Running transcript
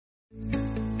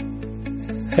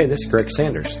Hey, this is Greg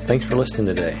Sanders. Thanks for listening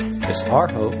today. It's our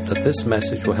hope that this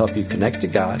message will help you connect to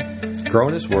God, grow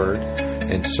in His Word,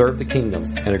 and serve the kingdom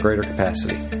in a greater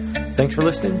capacity. Thanks for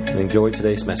listening and enjoy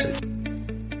today's message.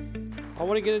 I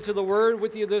want to get into the Word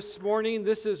with you this morning.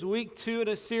 This is week 2 in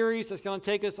a series that's going to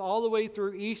take us all the way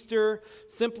through Easter,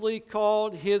 simply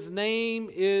called His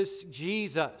Name is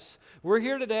Jesus. We're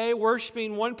here today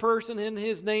worshiping one person, and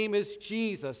His name is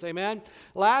Jesus. Amen?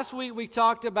 Last week we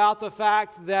talked about the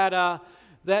fact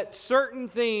that certain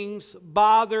things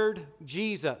bothered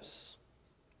Jesus.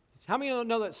 How many of you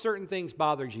know that certain things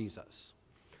bother Jesus?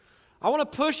 I want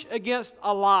to push against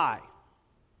a lie.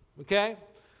 Okay?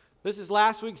 This is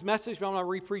last week's message, but I'm going to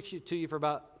re-preach it to you for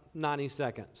about 90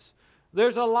 seconds.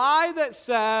 There's a lie that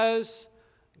says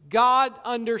God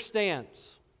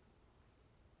understands.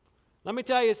 Let me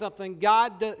tell you something.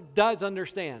 God does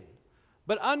understand.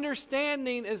 But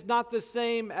understanding is not the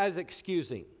same as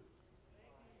excusing.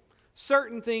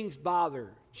 Certain things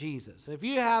bother Jesus. If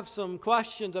you have some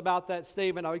questions about that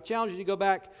statement, I would challenge you to go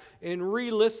back and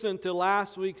re-listen to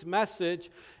last week's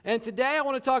message. And today I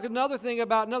want to talk another thing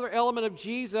about another element of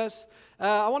Jesus.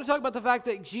 I want to talk about the fact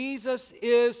that Jesus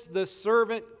is the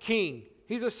servant king.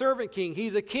 He's a servant king.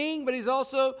 He's a king, but he's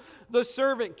also the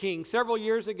servant king. Several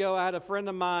years ago, I had a friend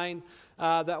of mine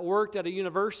that worked at a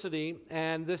university,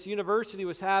 and this university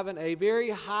was having a very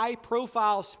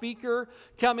high-profile speaker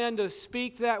come in to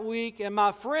speak that week, and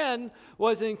my friend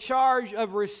was in charge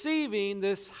of receiving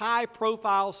this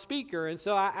high-profile speaker. And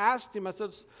so I asked him, I said,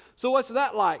 so what's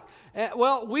that like?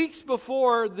 Well, weeks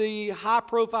before the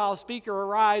high-profile speaker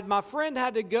arrived, my friend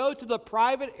had to go to the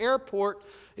private airport.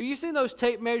 Have you seen those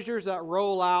tape measures that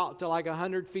roll out to like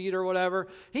 100 feet or whatever?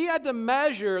 He had to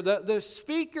measure, the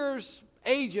speaker's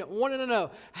agent wanted to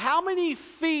know, how many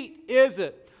feet is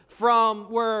it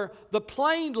from where the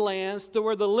plane lands to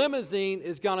where the limousine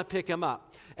is going to pick him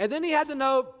up? And then he had to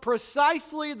know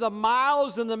precisely the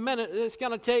miles in the minute it's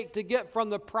going to take to get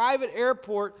from the private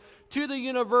airport to the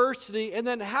university, and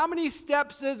then how many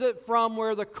steps is it from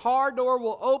where the car door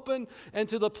will open and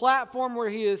to the platform where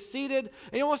he is seated.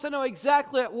 And he wants to know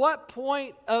exactly at what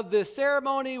point of the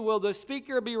ceremony will the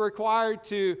speaker be required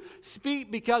to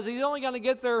speak, because he's only going to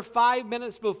get there 5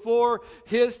 minutes before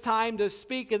his time to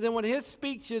speak. And then when his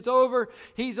speech is over,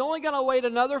 he's only going to wait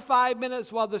another 5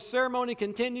 minutes while the ceremony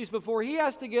continues before he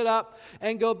has to get up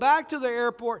and go back to the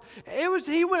airport.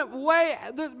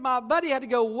 My buddy had to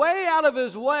go way out of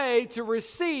his way to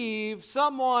receive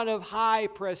someone of high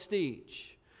prestige.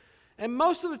 And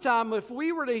most of the time, if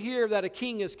we were to hear that a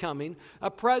king is coming,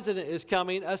 a president is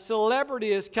coming, a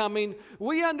celebrity is coming,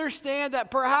 we understand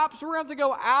that perhaps we're going to have to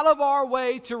go out of our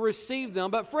way to receive them.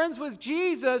 But friends, with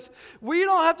Jesus, we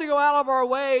don't have to go out of our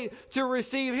way to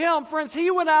receive Him. Friends,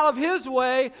 He went out of His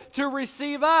way to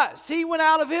receive us. He went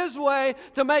out of His way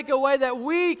to make a way that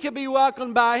we could be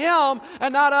welcomed by Him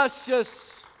and not us just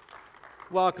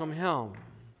welcome Him.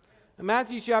 In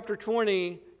Matthew chapter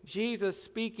 20, Jesus,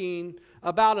 speaking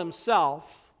about Himself,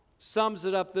 sums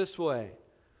it up this way.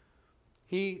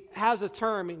 He has a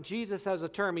term, and Jesus has a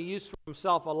term He used for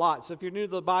Himself a lot. So if you're new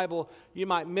to the Bible, you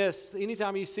might miss,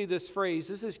 anytime you see this phrase,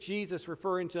 this is Jesus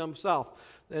referring to Himself.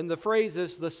 And the phrase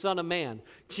is the Son of Man.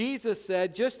 Jesus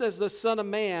said, just as the Son of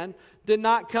Man did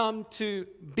not come to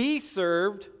be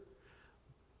served,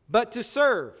 but to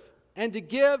serve, and to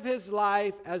give His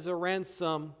life as a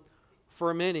ransom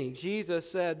for many.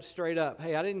 Jesus said straight up,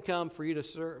 hey, I didn't come for you to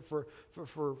serve,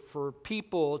 for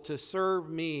people to serve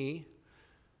me.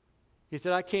 He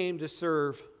said, I came to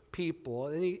serve people.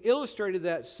 And He illustrated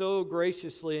that so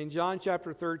graciously in John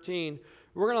chapter 13.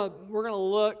 We're gonna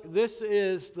look. This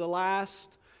is the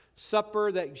last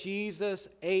supper that Jesus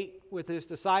ate with His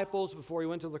disciples before He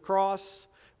went to the cross.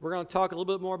 We're going to talk a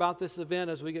little bit more about this event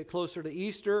as we get closer to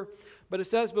Easter. But it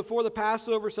says, before the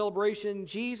Passover celebration,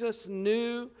 Jesus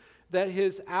knew that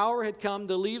His hour had come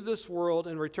to leave this world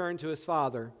and return to His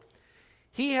Father.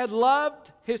 He had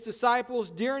loved His disciples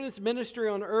during His ministry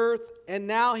on earth, and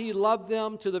now He loved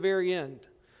them to the very end.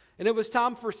 And it was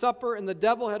time for supper, and the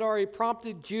devil had already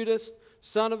prompted Judas,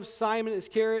 son of Simon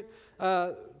Iscariot,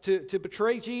 to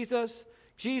betray Jesus.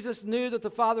 Jesus knew that the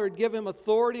Father had given Him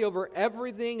authority over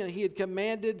everything, and He had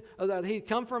commanded that He had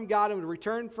come from God and would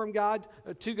return from God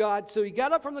to God. So He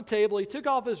got up from the table, He took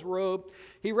off His robe,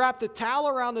 He wrapped a towel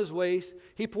around His waist,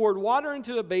 He poured water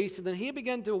into a basin, then He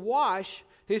began to wash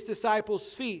His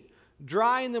disciples' feet,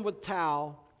 drying them with the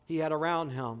towel He had around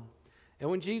Him.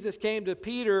 And when Jesus came to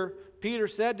Peter, Peter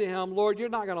said to Him, Lord, you're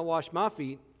not going to wash my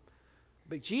feet.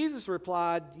 But Jesus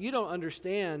replied, you don't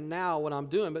understand now what I'm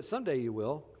doing, but someday you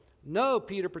will. No,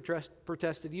 Peter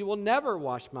protested, you will never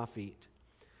wash my feet.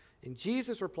 And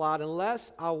Jesus replied,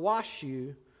 unless I wash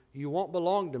you, you won't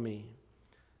belong to me."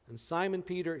 And Simon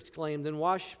Peter exclaimed, "Then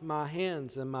wash my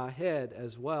hands and my head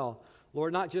as well,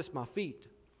 Lord, not just my feet."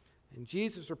 And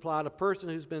Jesus replied, "A person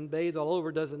who's been bathed all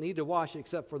over doesn't need to wash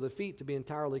except for the feet to be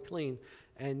entirely clean.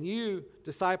 And you,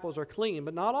 disciples, are clean,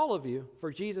 but not all of you."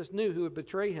 For Jesus knew who would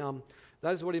betray him.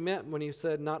 That is what he meant when he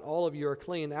said, "Not all of you are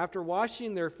clean." After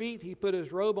washing their feet, he put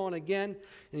his robe on again,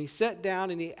 and he sat down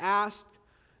and he asked,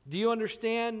 "Do you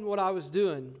understand what I was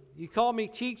doing? You call me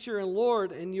teacher and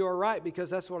Lord, and you are right, because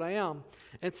that's what I am.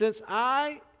 And since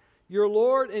I, your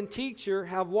Lord and teacher,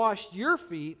 have washed your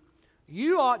feet,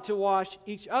 you ought to wash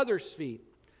each other's feet.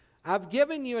 I've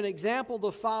given you an example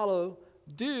to follow.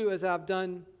 Do as I've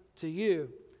done to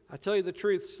you. I tell you the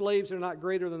truth, slaves are not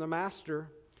greater than the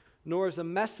master, nor is a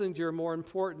messenger more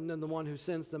important than the one who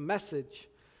sends the message.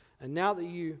 And now that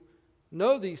you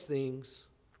know these things,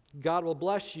 God will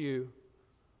bless you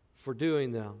for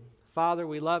doing them." Father,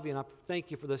 we love you, and I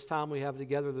thank you for this time we have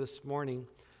together this morning.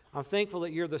 I'm thankful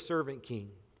that you're the servant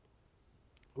king.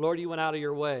 Lord, you went out of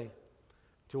your way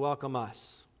to welcome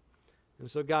us. And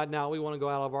so, God, now we want to go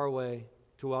out of our way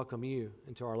to welcome you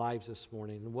into our lives this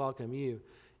morning and welcome you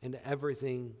into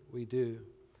everything we do.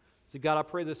 So, God, I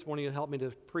pray this morning you'll help me to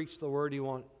preach the word you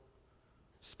want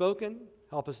spoken.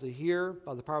 Help us to hear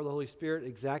by the power of the Holy Spirit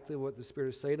exactly what the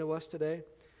Spirit is saying to us today.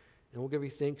 And we'll give you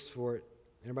thanks for it.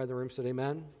 Everybody in the room said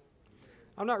amen.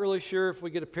 I'm not really sure if we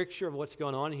get a picture of what's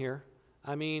going on here.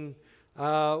 I mean,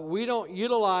 we don't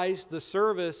utilize the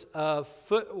service of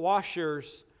foot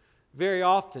washers very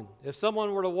often. If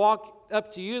someone were to walk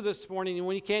up to you this morning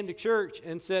when you came to church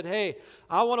and said, "Hey,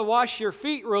 I want to wash your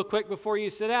feet real quick before you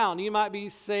sit down," you might be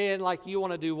saying, like, "You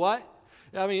want to do what?"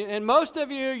 I mean, and most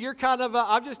of you, you're kind of,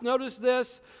 I've just noticed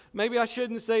this. Maybe I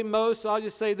shouldn't say most, so I'll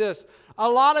just say this. A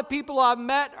lot of people I've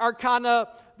met are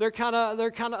they're kind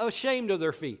of ashamed of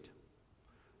their feet.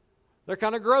 They're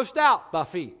kind of grossed out by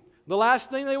feet. The last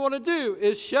thing they want to do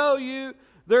is show you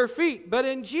their feet. But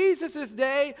in Jesus'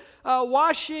 day,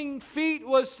 washing feet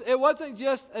wasn't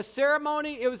just a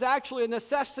ceremony, it was actually a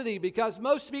necessity, because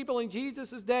most people in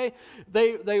Jesus' day,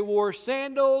 they wore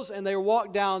sandals and they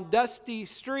walked down dusty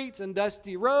streets and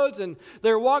dusty roads, and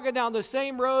they were walking down the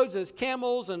same roads as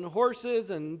camels and horses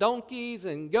and donkeys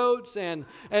and goats, and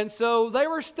so they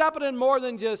were stepping in more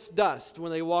than just dust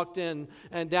when they walked in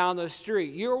and down the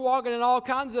street. You were walking in all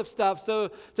kinds of stuff. So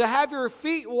to have your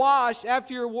feet washed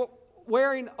after you're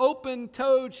wearing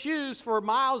open-toed shoes for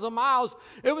miles and miles,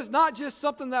 it was not just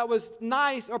something that was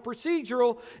nice or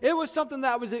procedural, it was something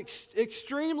that was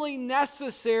extremely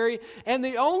necessary. And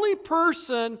the only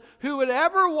person who would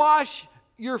ever wash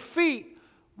your feet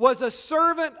was a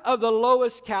servant of the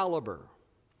lowest caliber.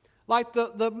 Like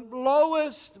the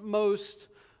lowest, most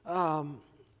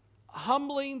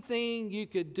humbling thing you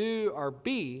could do or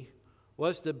be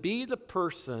was to be the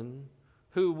person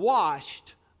who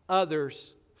washed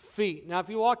others' feet. Now, if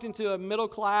you walked into a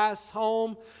middle-class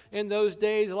home in those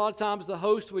days, a lot of times the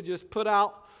host would just put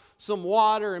out some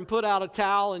water and put out a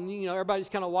towel, and everybody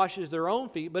just kind of washes their own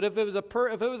feet. But if it was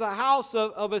a house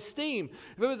of esteem,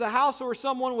 if it was a house where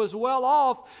someone was well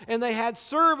off and they had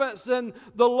servants, then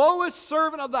the lowest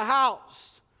servant of the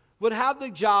house would have the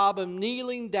job of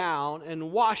kneeling down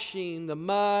and washing the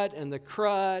mud and the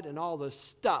crud and all the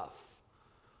stuff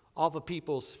off of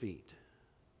people's feet.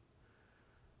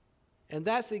 And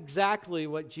that's exactly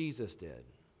what Jesus did.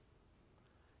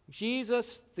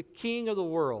 Jesus, the King of the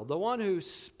world, the one who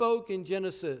spoke in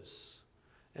Genesis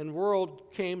and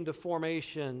world came to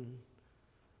formation,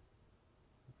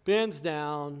 bends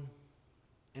down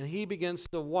and he begins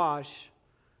to wash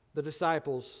the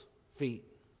disciples' feet.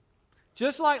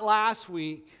 Just like last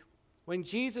week, when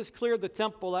Jesus cleared the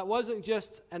temple, that wasn't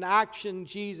just an action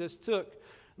Jesus took.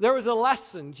 There was a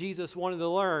lesson Jesus wanted to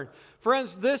learn.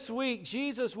 Friends, this week,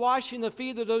 Jesus washing the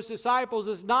feet of those disciples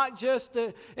is not just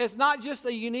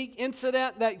a unique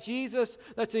incident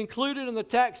that's included in the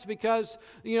text, because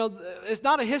it's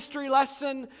not a history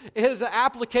lesson, it is an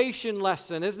application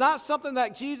lesson. It's not something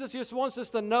that Jesus just wants us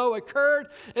to know occurred.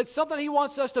 It's something he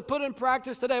wants us to put in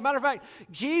practice today. Matter of fact,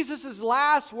 Jesus'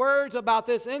 last words about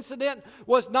this incident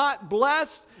was not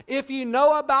 "blessed if you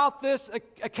know about this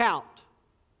account."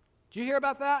 Did you hear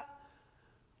about that?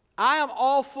 I am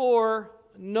all for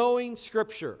knowing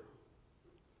Scripture.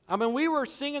 I mean, we were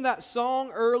singing that song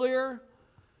earlier,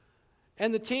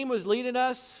 and the team was leading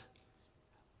us,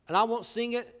 and I won't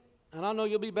sing it, and I know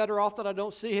you'll be better off that I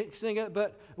don't sing it,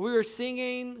 but we were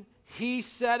singing, "He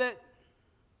said it,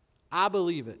 I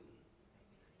believe it.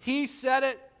 He said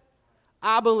it,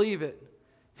 I believe it.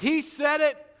 He said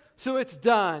it, so it's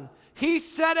done. He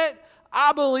said it,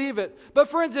 I believe it. But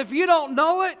friends, if you don't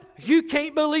know it, you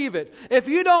can't believe it. If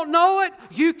you don't know it,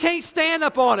 you can't stand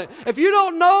up on it. If you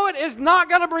don't know it, it's not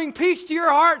going to bring peace to your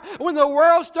heart when the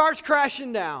world starts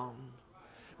crashing down.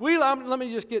 Let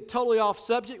me just get totally off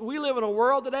subject. We live in a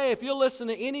world today, if you listen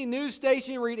to any news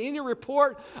station, read any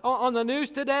report on the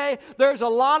news today, there's a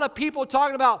lot of people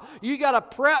talking about you got to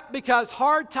prep because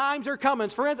hard times are coming.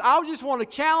 Friends, I just want to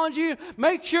challenge you,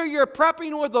 make sure you're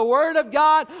prepping with the Word of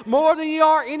God more than you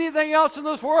are anything else in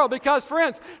this world. Because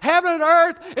friends, heaven and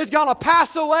earth is going to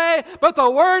pass away, but the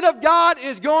Word of God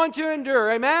is going to endure.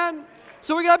 Amen?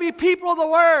 So we got to be people of the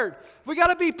Word. We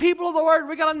got to be people of the Word.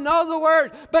 We got to know the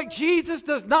Word. But Jesus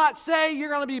does not say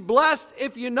you're going to be blessed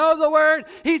if you know the Word.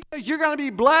 He says you're going to be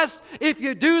blessed if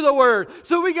you do the Word.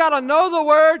 So we got to know the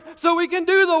Word so we can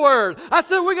do the Word. I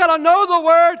said we got to know the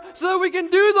Word so that we can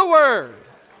do the Word.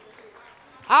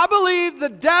 I believe the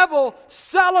devil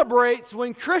celebrates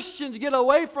when Christians get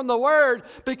away from the Word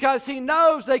because he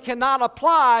knows they cannot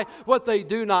apply what they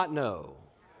do not know.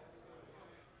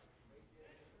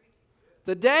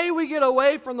 The day we get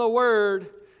away from the Word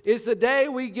is the day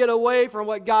we get away from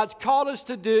what God's called us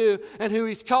to do and who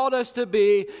He's called us to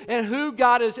be and who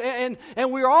God is. And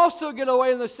we also get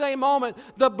away in the same moment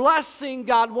the blessing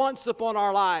God wants upon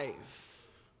our life.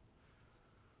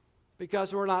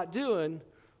 Because we're not doing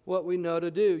what we know to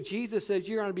do. Jesus says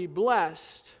you're going to be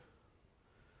blessed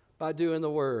by doing the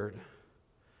Word.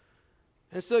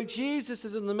 And so Jesus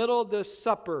is in the middle of this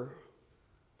supper.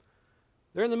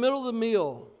 They're in the middle of the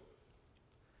meal.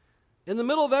 In the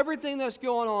middle of everything that's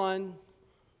going on,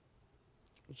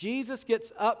 Jesus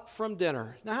gets up from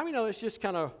dinner. Now, how many know it's just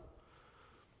kind of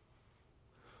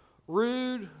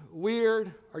rude,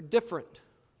 weird, or different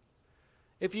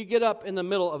if you get up in the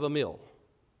middle of a meal?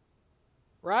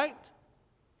 Right?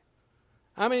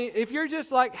 I mean, if you're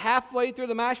just like halfway through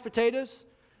the mashed potatoes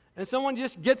and someone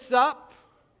just gets up,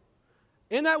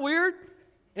 isn't that weird?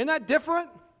 Isn't that different?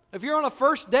 If you're on a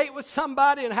first date with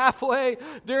somebody and halfway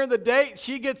during the date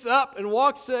she gets up and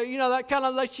walks, that kind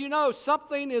of lets you know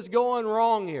something is going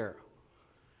wrong here.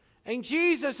 And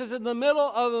Jesus is in the middle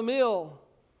of a meal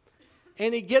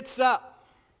and he gets up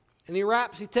and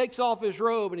he takes off his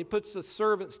robe and he puts the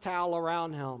servant's towel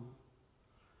around him.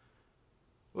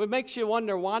 It makes you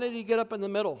wonder, why did he get up in the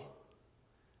middle?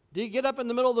 Did he get up in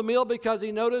the middle of the meal because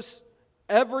he noticed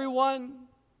everyone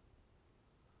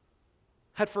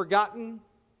had forgotten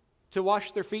to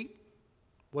wash their feet?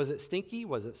 Was it stinky?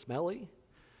 Was it smelly?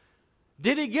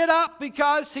 Did he get up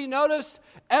because he noticed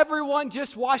everyone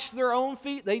just washed their own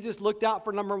feet? They just looked out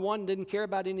for number one, didn't care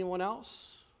about anyone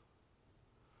else?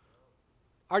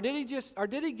 Or did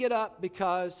he get up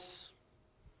because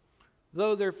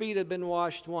though their feet had been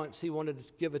washed once, he wanted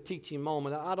to give a teaching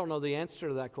moment? I don't know the answer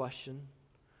to that question.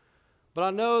 But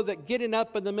I know that getting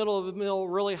up in the middle of the meal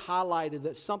really highlighted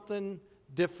that something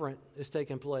different is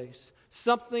taking place.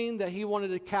 Something that he wanted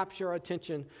to capture our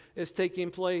attention is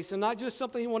taking place. And not just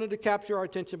something he wanted to capture our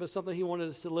attention, but something he wanted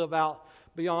us to live out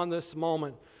beyond this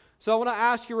moment. So I want to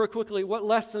ask you real quickly, what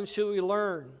lessons should we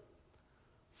learn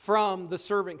from the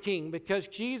servant king? Because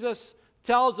Jesus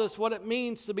tells us what it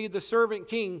means to be the servant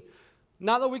king.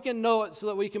 Not that we can know it so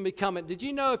that we can become it. Did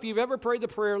you know if you've ever prayed the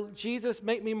prayer, Jesus,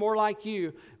 make me more like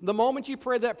you, the moment you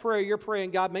pray that prayer, you're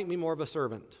praying, God, make me more of a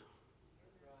servant.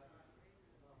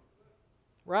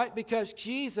 Right? Because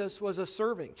Jesus was a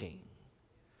servant king.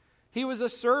 He was a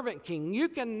servant king. You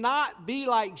cannot be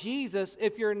like Jesus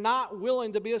if you're not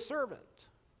willing to be a servant.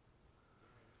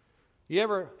 You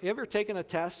ever taken a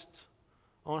test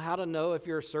on how to know if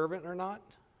you're a servant or not?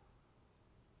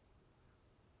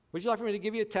 Would you like for me to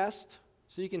give you a test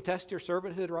so you can test your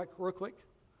servanthood real quick?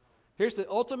 Here's the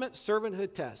ultimate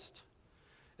servanthood test.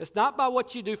 It's not by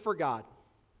what you do for God.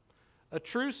 A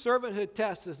true servanthood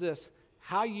test is this: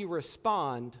 how you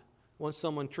respond when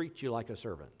someone treats you like a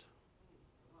servant.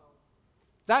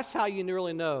 That's how you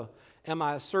really know, am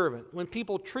I a servant? When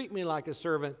people treat me like a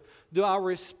servant, do I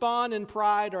respond in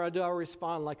pride or do I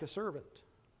respond like a servant?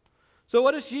 So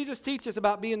what does Jesus teach us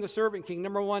about being the servant king?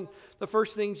 Number one, the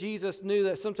first thing Jesus knew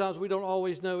that sometimes we don't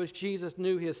always know is Jesus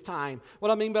knew his time.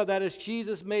 What I mean by that is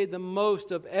Jesus made the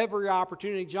most of every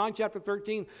opportunity. John chapter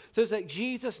 13 says that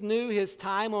Jesus knew his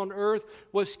time on earth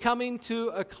was coming to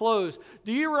a close.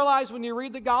 Do you realize when you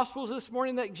read the Gospels this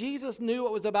morning that Jesus knew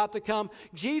what was about to come?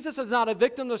 Jesus is not a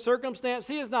victim to circumstance.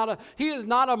 He is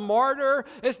not a martyr.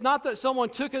 It's not that someone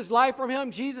took his life from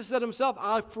him. Jesus said himself,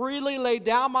 I freely laid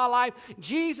down my life.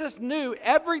 Jesus knew knew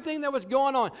everything that was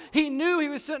going on. He knew he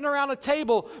was sitting around a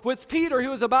table with Peter, who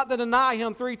was about to deny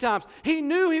him 3 times. He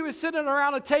knew he was sitting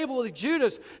around a table with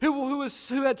Judas,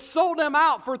 who had sold him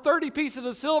out for 30 pieces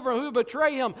of silver, who would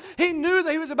betray him. He knew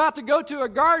that he was about to go to a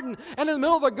garden, and in the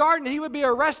middle of a garden, he would be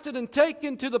arrested and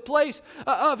taken to the place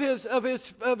of his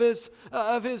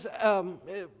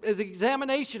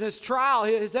examination, his trial,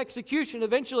 his execution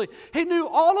eventually. He knew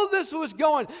all of this was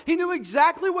going. He knew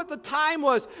exactly what the time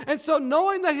was. And so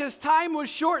knowing that his time was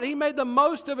short, he made the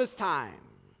most of his time.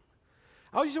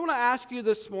 I just want to ask you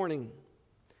this morning,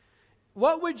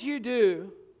 what would you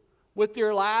do with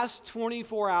your last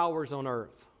 24 hours on earth?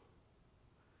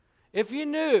 If you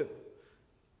knew,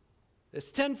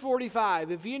 it's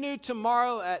 10:45, if you knew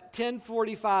tomorrow at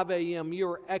 10:45 a.m. you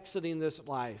were exiting this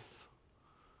life,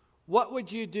 what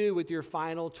would you do with your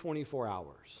final 24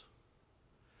 hours?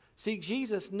 See,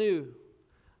 Jesus knew.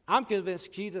 I'm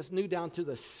convinced Jesus knew down to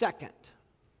the second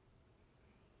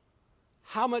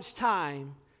how much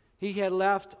time he had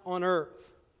left on earth.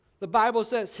 The Bible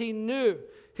says he knew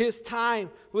his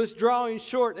time was drawing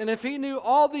short. And if he knew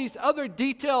all these other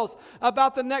details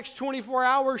about the next 24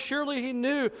 hours, surely he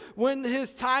knew when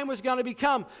his time was going to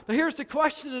become. But here's the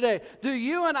question today. Do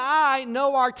you and I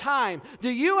know our time? Do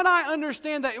you and I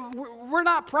understand that we're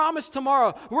not promised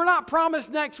tomorrow? We're not promised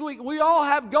next week. We all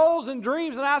have goals and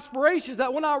dreams and aspirations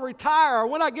that when I retire, or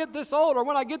when I get this old, or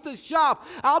when I get this job,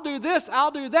 I'll do this,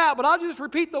 I'll do that. But I'll just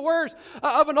repeat the words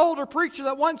of an older preacher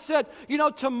that once said,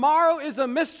 tomorrow is a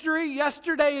mystery,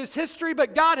 yesterday is history,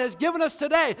 but God has given us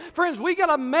today. Friends, we got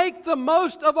to make the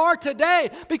most of our today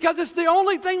because it's the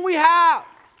only thing we have.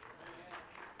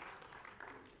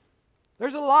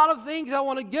 There's a lot of things I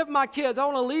want to give my kids. I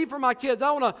want to leave for my kids.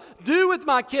 I want to do with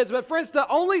my kids. But friends, the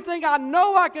only thing I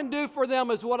know I can do for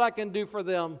them is what I can do for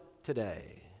them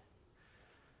today.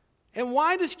 And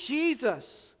why does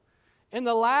Jesus, in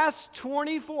the last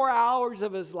 24 hours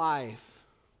of his life,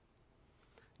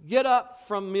 get up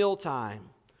from mealtime,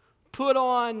 put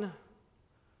on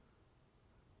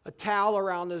a towel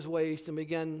around his waist, and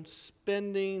begin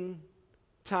spending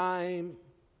time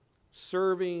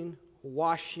serving,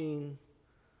 washing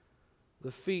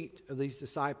the feet of these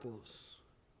disciples?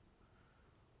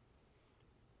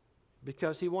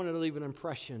 Because he wanted to leave an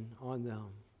impression on them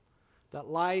that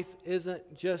life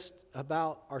isn't just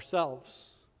about ourselves.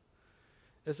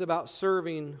 It's about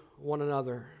serving one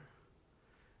another.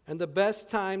 And the best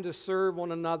time to serve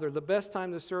one another, the best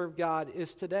time to serve God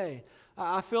is today.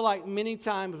 I feel like many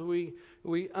times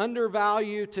we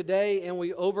undervalue today and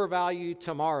we overvalue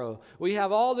tomorrow. We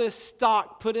have all this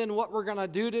stock put in what we're going to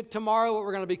do tomorrow, what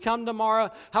we're going to become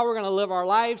tomorrow, how we're going to live our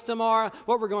lives tomorrow,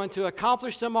 what we're going to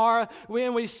accomplish tomorrow.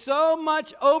 We so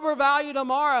much overvalue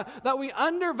tomorrow that we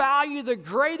undervalue the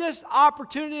greatest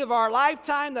opportunity of our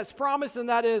lifetime that's promised, and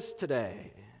that is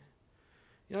today.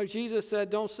 Jesus said,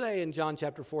 don't say in John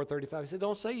chapter 4:35, he said,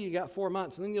 don't say you got 4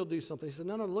 months and then you'll do something. He said,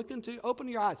 no, open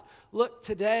your eyes. Look,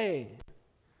 today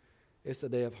is the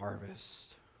day of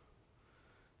harvest.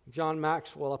 John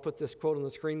Maxwell, I put this quote on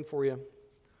the screen for you.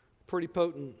 Pretty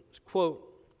potent quote.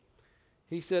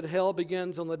 He said, hell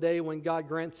begins on the day when God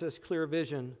grants us clear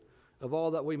vision of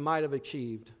all that we might have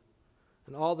achieved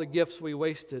and all the gifts we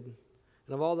wasted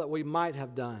and of all that we might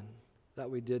have done that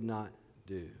we did not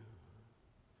do.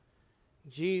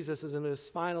 Jesus is in his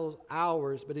final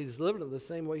hours, but he's living it the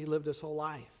same way he lived his whole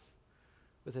life,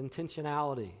 with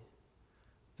intentionality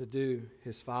to do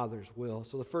his Father's will.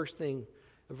 So the first thing,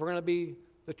 if we're going to be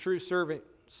the true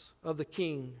servants of the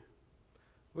King,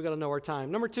 we've got to know our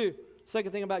time. Number two,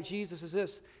 second thing about Jesus is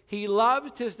this: he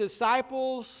loved his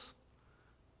disciples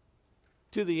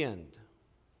to the end.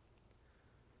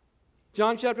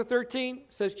 John chapter 13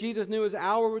 says Jesus knew his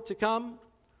hour to come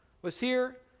was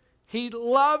here. He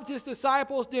loved his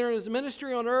disciples during his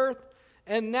ministry on earth,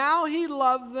 and now he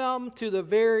loved them to the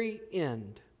very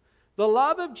end. The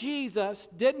love of Jesus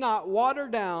did not water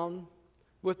down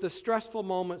with the stressful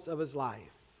moments of his life.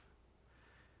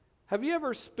 Have you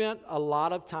ever spent a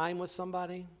lot of time with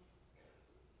somebody?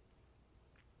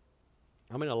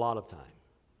 I mean, a lot of time.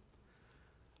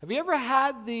 Have you ever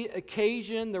had the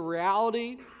occasion, the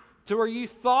reality, to where you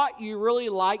thought you really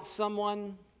liked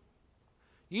someone?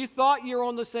 You thought you were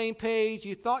on the same page.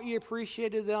 You thought you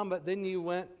appreciated them, but then you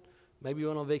went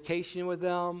on a vacation with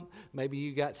them. Maybe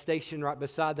you got stationed right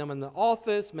beside them in the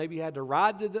office. Maybe you had to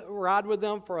ride with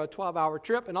them for a 12-hour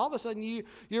trip. And all of a sudden you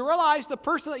realize the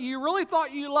person that you really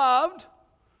thought you loved,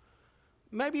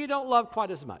 maybe you don't love quite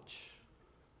as much.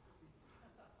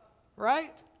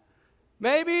 Right?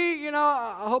 Maybe,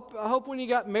 I hope when you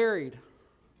got married.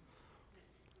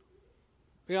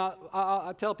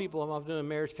 I tell people I'm doing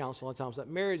marriage counseling all the time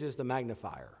that marriage is the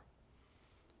magnifier,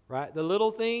 right? The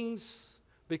little things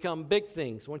become big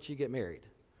things once you get married,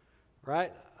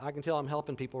 right? I can tell I'm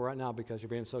helping people right now because you're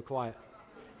being so quiet.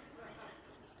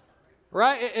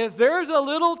 Right? If there's a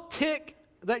little tick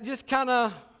that just kind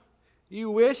of,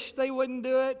 you wish they wouldn't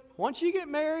do it, once you get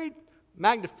married,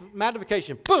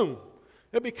 magnification, boom,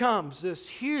 it becomes this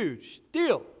huge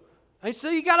deal. And so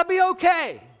you got to be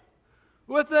okay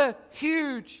with a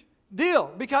huge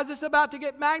deal because it's about to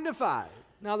get magnified.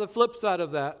 Now, the flip side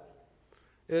of that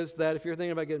is that if you're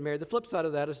thinking about getting married, the flip side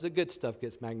of that is the good stuff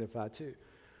gets magnified too.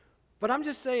 But I'm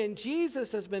just saying,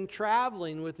 Jesus has been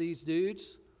traveling with these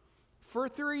dudes for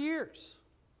 3 years.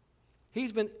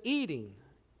 He's been eating,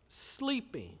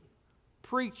 sleeping,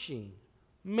 preaching,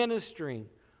 ministering,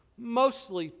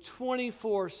 mostly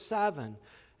 24/7.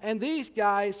 And these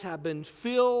guys have been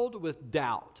filled with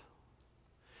doubt.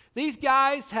 These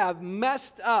guys have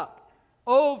messed up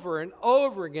over and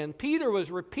over again. Peter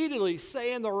was repeatedly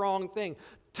saying the wrong thing.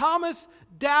 Thomas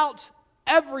doubts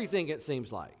everything, it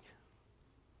seems like.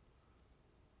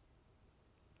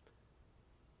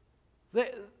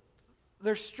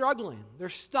 They're struggling. They're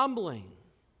stumbling.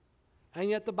 And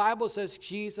yet the Bible says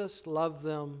Jesus loved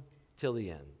them till the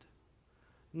end.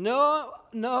 No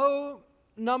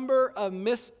number of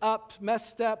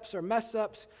missteps or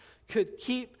mess-ups could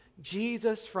keep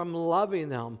Jesus from loving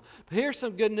them. But here's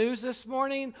some good news this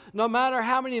morning. No matter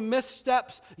how many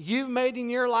missteps you've made in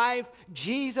your life,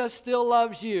 Jesus still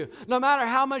loves you. No matter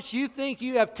how much you think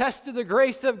you have tested the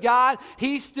grace of God,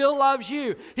 He still loves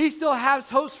you. He still has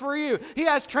hopes for you. He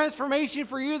has transformation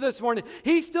for you this morning.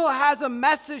 He still has a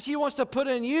message He wants to put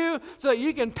in you so that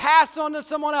you can pass on to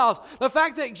someone else. The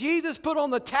fact that Jesus put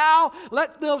on the towel,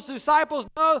 let those disciples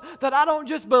know that I don't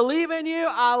just believe in you,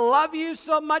 I love you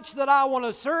so much that I want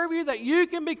to serve you, that you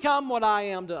can become what I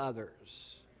am to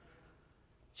others.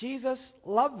 Jesus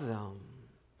loved them.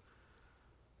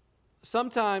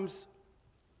 Sometimes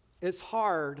it's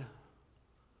hard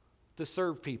to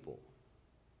serve people.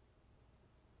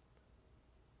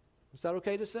 Is that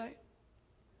okay to say?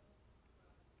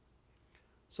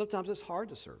 Sometimes it's hard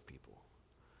to serve people.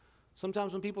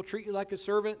 Sometimes when people treat you like a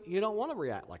servant, you don't want to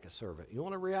react like a servant. You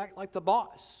want to react like the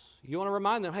boss. You want to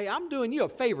remind them, hey, I'm doing you a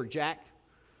favor, Jack.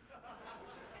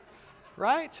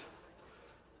 Right?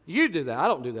 You do that. I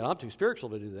don't do that. I'm too spiritual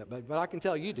to do that, but I can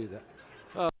tell you do that.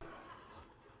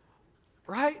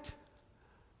 Right?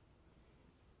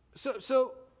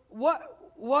 So what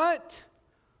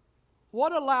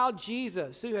allowed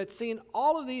Jesus, who had seen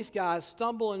all of these guys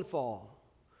stumble and fall,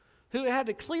 who had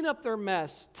to clean up their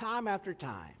mess time after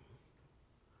time,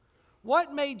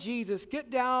 what made Jesus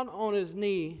get down on his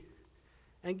knee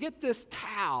and get this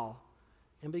towel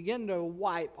and begin to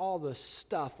wipe all the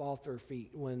stuff off their feet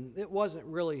when it wasn't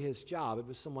really his job? It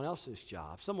was someone else's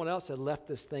job. Someone else had left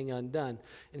this thing undone.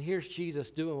 And here's Jesus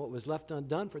doing what was left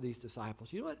undone for these disciples.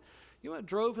 You know what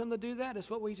drove him to do that? It's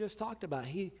what we just talked about.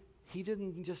 He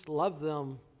didn't just love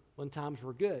them when times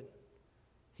were good.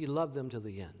 He loved them to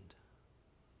the end.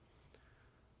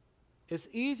 It's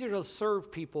easier to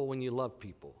serve people when you love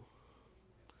people.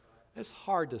 It's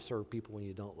hard to serve people when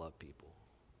you don't love people.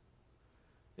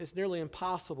 It's nearly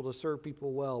impossible to serve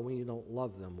people well when you don't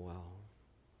love them well.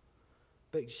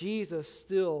 But Jesus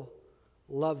still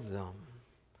loved them.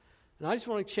 And I just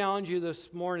want to challenge you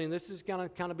this morning. This is going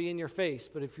to kind of be in your face.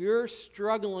 But if you're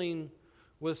struggling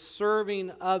with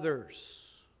serving others,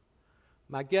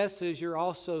 my guess is you're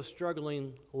also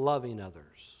struggling loving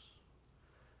others.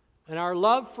 And our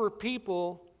love for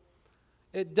people,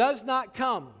 it does not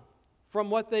come from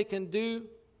what they can do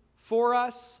for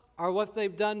us or what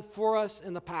they've done for us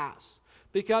in the past.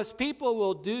 Because people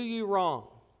will do you wrong.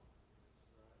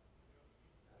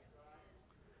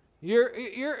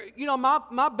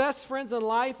 My best friends in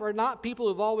life are not people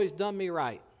who've always done me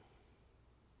right.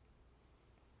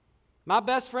 My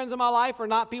best friends in my life are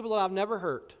not people that I've never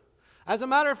hurt. As a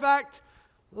matter of fact,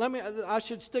 I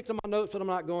should stick to my notes, but I'm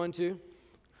not going to.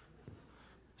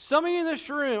 Some of you in this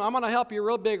room, I'm going to help you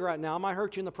real big right now. I might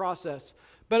hurt you in the process.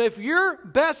 But if your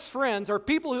best friends are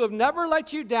people who have never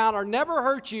let you down or never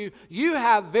hurt you, you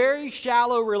have very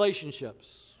shallow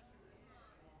relationships.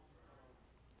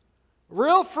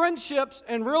 Real friendships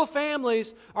and real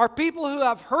families are people who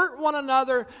have hurt one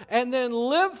another and then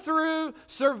lived through,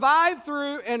 survived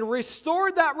through, and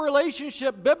restored that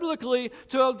relationship biblically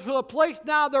to a place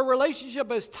now their relationship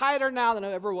is tighter now than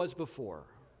it ever was before.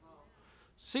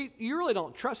 See, you really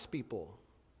don't trust people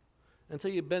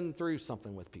until you've been through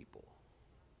something with people.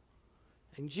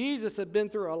 And Jesus had been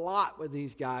through a lot with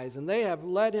these guys, and they have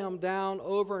let him down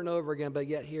over and over again, but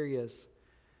yet here he is.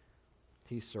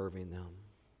 He's serving them.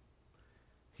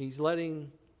 He's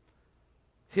letting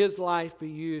his life be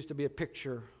used to be a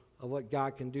picture of what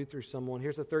God can do through someone.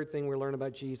 Here's the third thing we learn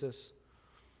about Jesus,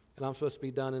 and I'm supposed to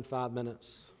be done in 5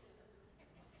 minutes.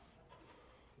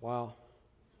 Wow.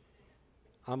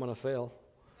 I'm going to fail.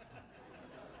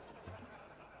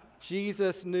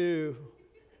 Jesus knew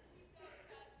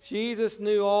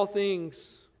all things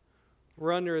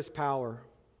were under his power.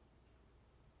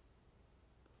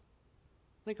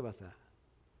 Think about that.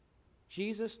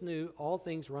 Jesus knew all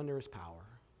things were under his power.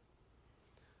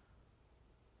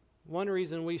 One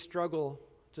reason we struggle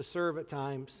to serve at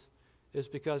times is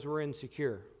because we're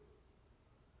insecure.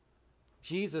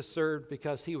 Jesus served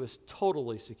because he was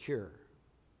totally secure.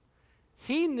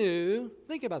 He knew,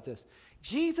 think about this,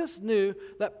 Jesus knew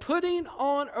that putting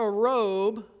on a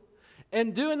robe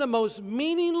and doing the most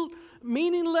menial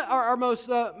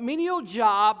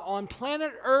job on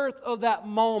planet Earth of that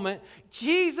moment,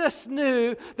 Jesus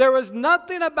knew there was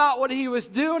nothing about what he was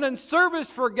doing in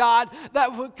service for God that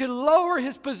could lower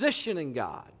his position in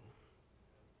God.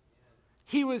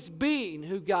 He was being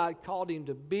who God called him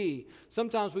to be.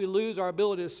 Sometimes we lose our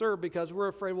ability to serve because we're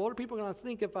afraid, well, what are people going to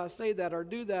think if I say that or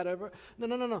do that?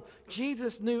 No.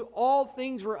 Jesus knew all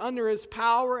things were under his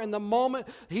power, and the moment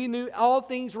he knew all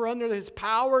things were under his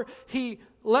power, he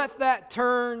let that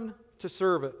turn to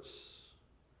service.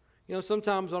 You know,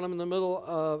 sometimes when I'm in the middle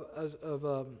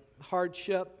of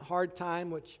hardship, hard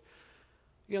time, which,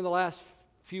 you know, the last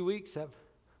few weeks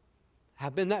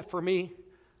have been that for me,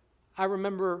 I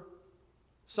remember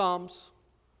Psalms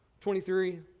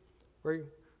 23, where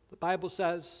the Bible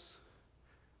says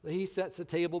that he sets a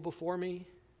table before me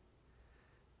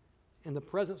in the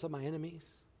presence of my enemies.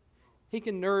 He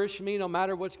can nourish me no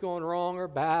matter what's going wrong or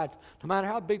bad. No matter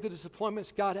how big the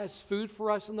disappointments, God has food for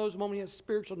us in those moments. He has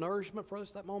spiritual nourishment for us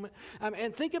at that moment.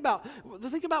 And think about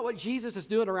what Jesus is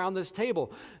doing around this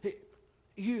table.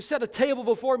 You set a table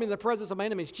before me in the presence of my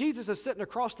enemies. Jesus is sitting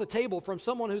across the table from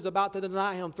someone who's about to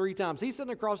deny him 3 times. He's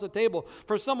sitting across the table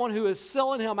for someone who is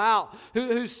selling him out,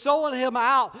 who's selling him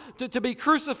out to be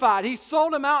crucified. He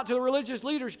sold him out to the religious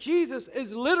leaders. Jesus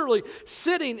is literally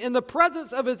sitting in the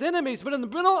presence of his enemies, but in the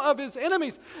middle of his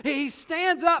enemies, he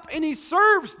stands up and he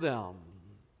serves them.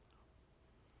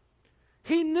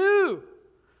 He knew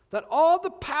that all the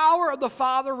power of the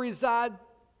Father resided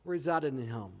in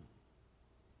him.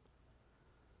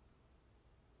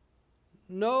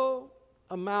 No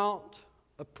amount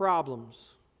of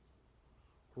problems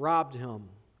robbed him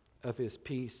of his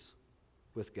peace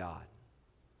with God,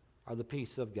 or the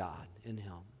peace of God in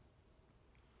him.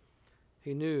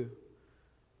 He knew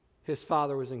his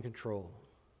Father was in control.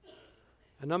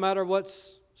 And no matter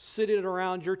what's sitting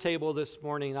around your table this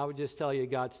morning, I would just tell you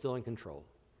God's still in control.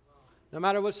 No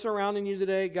matter what's surrounding you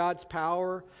today, God's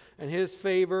power and his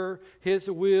favor, his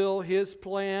will, his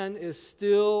plan is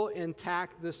still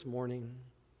intact this morning.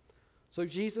 So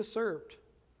Jesus served.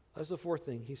 That's the fourth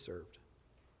thing, he served.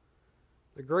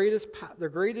 The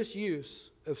greatest use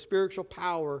of spiritual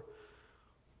power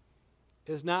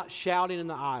is not shouting in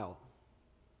the aisle.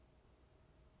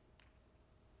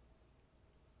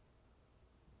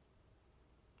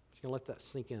 Just going to let that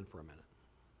sink in for a minute.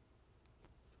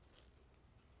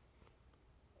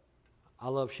 I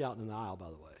love shouting in the aisle,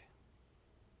 by the way.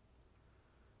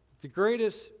 The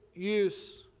greatest use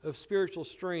of spiritual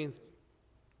strength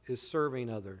is serving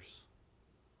others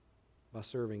by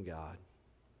serving God.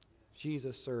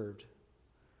 Jesus served.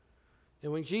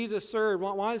 And when Jesus served,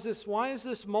 why is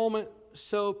this moment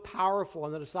so powerful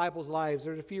in the disciples' lives?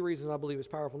 There's a few reasons I believe it's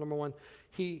powerful. Number one,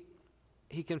 he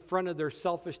confronted their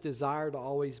selfish desire to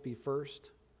always be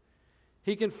first.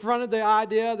 He confronted the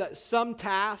idea that some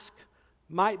task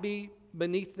might be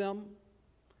beneath them.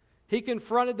 He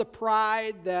confronted the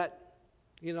pride that,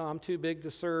 I'm too big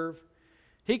to serve.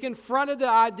 He confronted the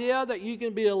idea that you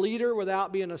can be a leader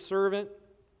without being a servant.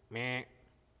 Meh.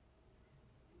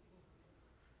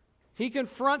 He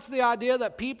confronts the idea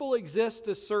that people exist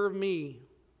to serve me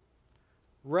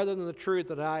rather than the truth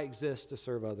that I exist to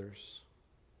serve others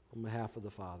on behalf of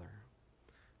the Father.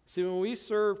 See, when we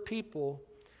serve people,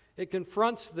 it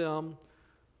confronts them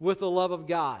with the love of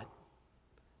God.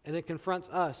 And it confronts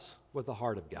us with the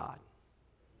heart of God.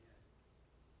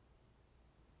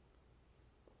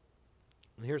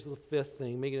 And here's the fifth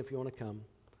thing. Megan, if you want to come.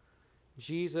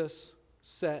 Jesus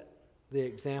set the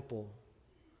example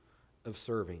of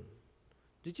serving.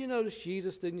 Did you notice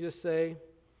Jesus didn't just say,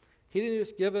 he didn't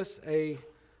just give us a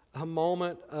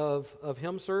moment of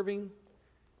him serving.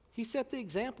 He set the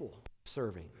example of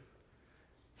serving.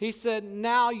 He said,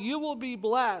 now you will be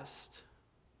blessed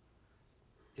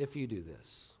if you do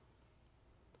this.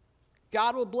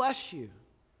 God will bless you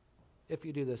if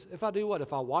you do this. If I do what?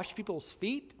 If I wash people's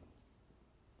feet?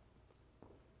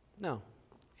 No.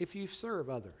 If you serve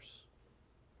others.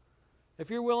 if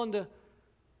you're willing to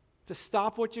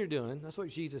stop what you're doing, that's what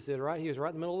Jesus did, right? He was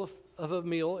right in the middle of a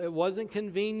meal. It wasn't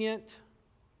convenient.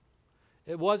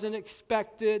 It wasn't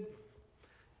expected.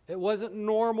 It wasn't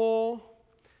normal.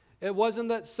 It wasn't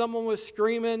that someone was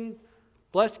screaming,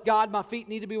 "Bless God, my feet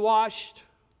need to be washed."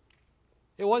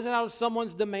 It wasn't out of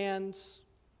someone's demands,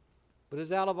 but it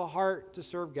was out of a heart to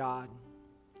serve God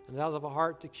and out of a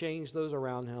heart to change those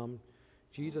around him.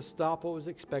 Jesus stopped what was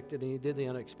expected, and he did the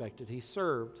unexpected. He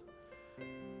served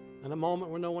in a moment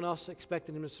where no one else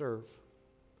expected him to serve.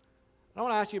 I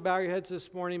want to ask you to bow your heads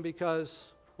this morning,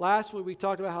 because last week we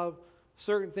talked about how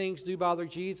certain things do bother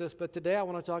Jesus, but today I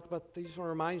want to talk about, I just want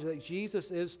to remind you that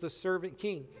Jesus is the servant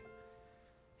king.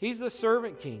 He's the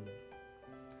servant king.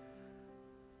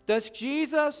 Does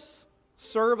Jesus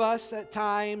serve us at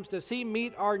times? Does he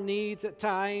meet our needs at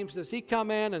times? Does he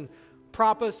come in and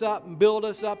prop us up and build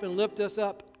us up and lift us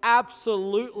up?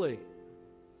 Absolutely.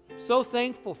 So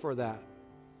thankful for that.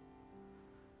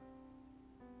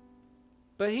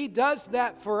 But he does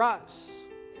that for us.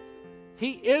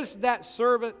 He is that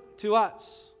servant to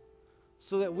us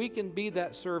so that we can be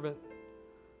that servant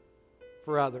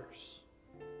for others.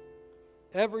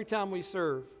 Every time we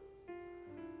serve,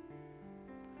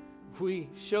 we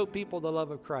show people the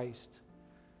love of Christ,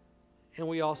 and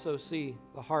we also see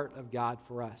the heart of God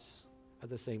for us at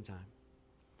the same time.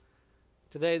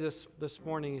 Today, this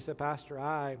morning, you said, "Pastor,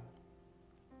 I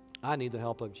need the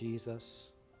help of Jesus."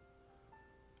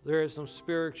 There is some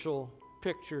spiritual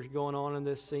pictures going on in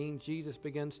this scene. Jesus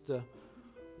begins to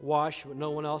wash what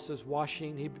no one else is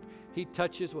washing. He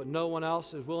touches what no one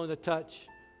else is willing to touch.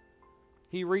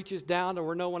 He reaches down to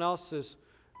where no one else is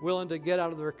willing to get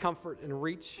out of their comfort and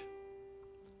reach,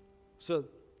 so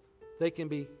they can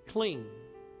be clean,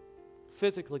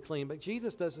 physically clean. But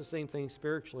Jesus does the same thing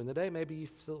spiritually. And today maybe you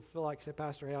feel like, say,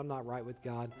 "Pastor, hey, I'm not right with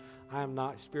God. I am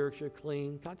not spiritually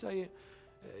clean." Can I tell you,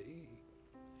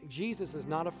 Jesus is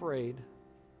not afraid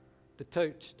to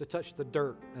touch the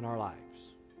dirt in our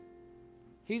lives.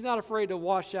 He's not afraid to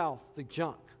wash out the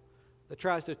junk that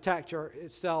tries to attach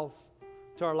itself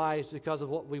to our lives because of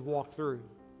what we've walked through.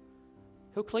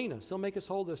 He'll clean us. He'll make us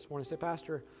whole this morning. Say,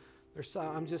 "Pastor,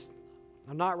 I'm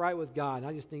not right with God, and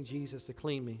I just need Jesus to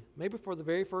clean me." Maybe for the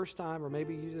very first time, or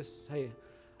maybe you just, "Hey,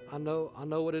 I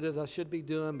know what it is I should be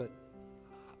doing, but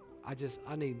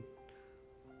I need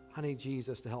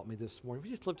Jesus to help me this morning." If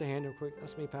you just lift a hand real quick,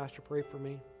 that's me, "Pastor, pray for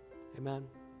me." Amen.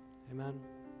 Amen.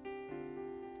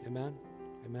 Amen.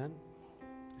 Amen.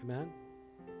 Amen.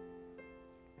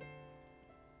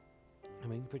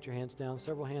 Amen. Put your hands down.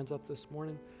 Several hands up this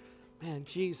morning. Man,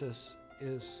 Jesus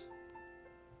is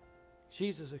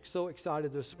so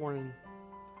excited this morning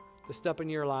to step in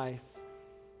your life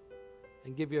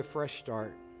and give you a fresh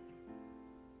start.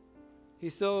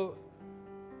 He's so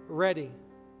ready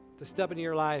to step into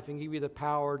your life and give you the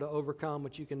power to overcome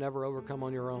what you can never overcome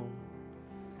on your own.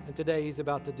 And today he's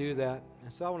about to do that.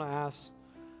 And so I want to ask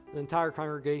the entire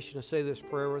congregation to say this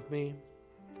prayer with me.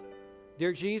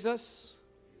 Dear Jesus,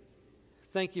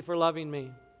 thank you for loving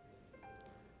me.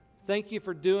 Thank you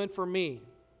for doing for me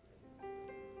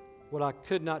what I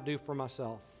could not do for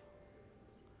myself.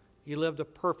 You lived a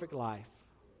perfect life.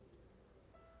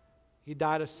 You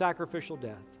died a sacrificial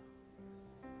death.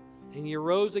 And you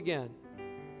rose again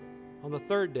on the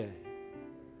third day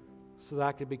so that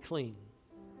I could be clean.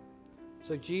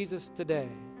 So Jesus, today,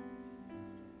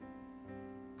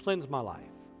 cleanse my life.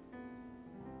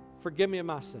 Forgive me of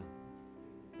my sin.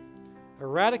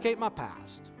 Eradicate my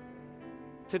past.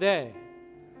 Today,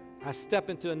 I step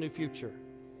into a new future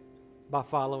by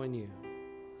following you.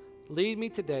 Lead me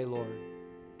today, Lord,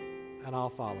 and I'll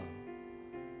follow.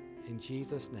 In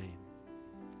Jesus' name,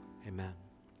 amen.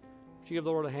 Would you give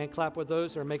the Lord a hand clap with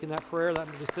those that are making that prayer, that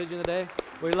decision today?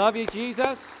 We love you,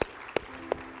 Jesus.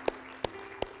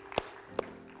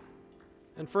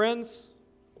 And friends,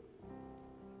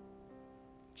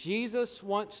 Jesus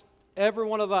wants every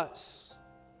one of us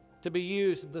to be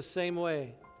used the same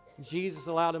way Jesus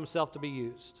allowed himself to be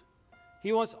used.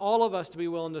 He wants all of us to be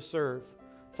willing to serve.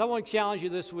 So I want to challenge you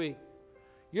this week.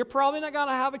 You're probably not going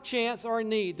to have a chance or a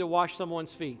need to wash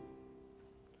someone's feet.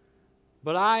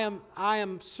 But I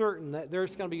am certain that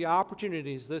there's going to be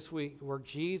opportunities this week where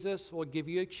Jesus will give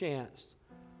you a chance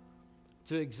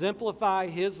to exemplify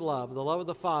his love, the love of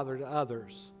the Father, to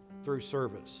others through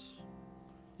service.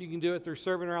 You can do it through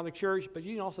serving around the church, but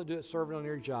you can also do it serving on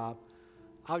your job.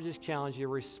 I would just challenge you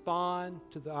to respond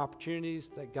to the opportunities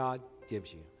that God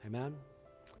gives you. Amen.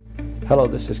 Hello,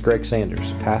 this is Greg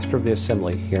Sanders, pastor of the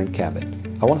Assembly here in Cabot.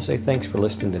 I want to say thanks for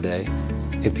listening today.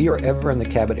 If you are ever in the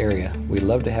Cabot area, we'd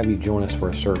love to have you join us for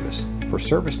a service. For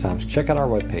service times, check out our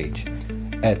webpage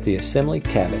at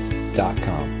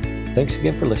theassemblycabot.com. Thanks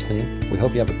again for listening. We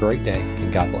hope you have a great day,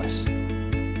 and God bless.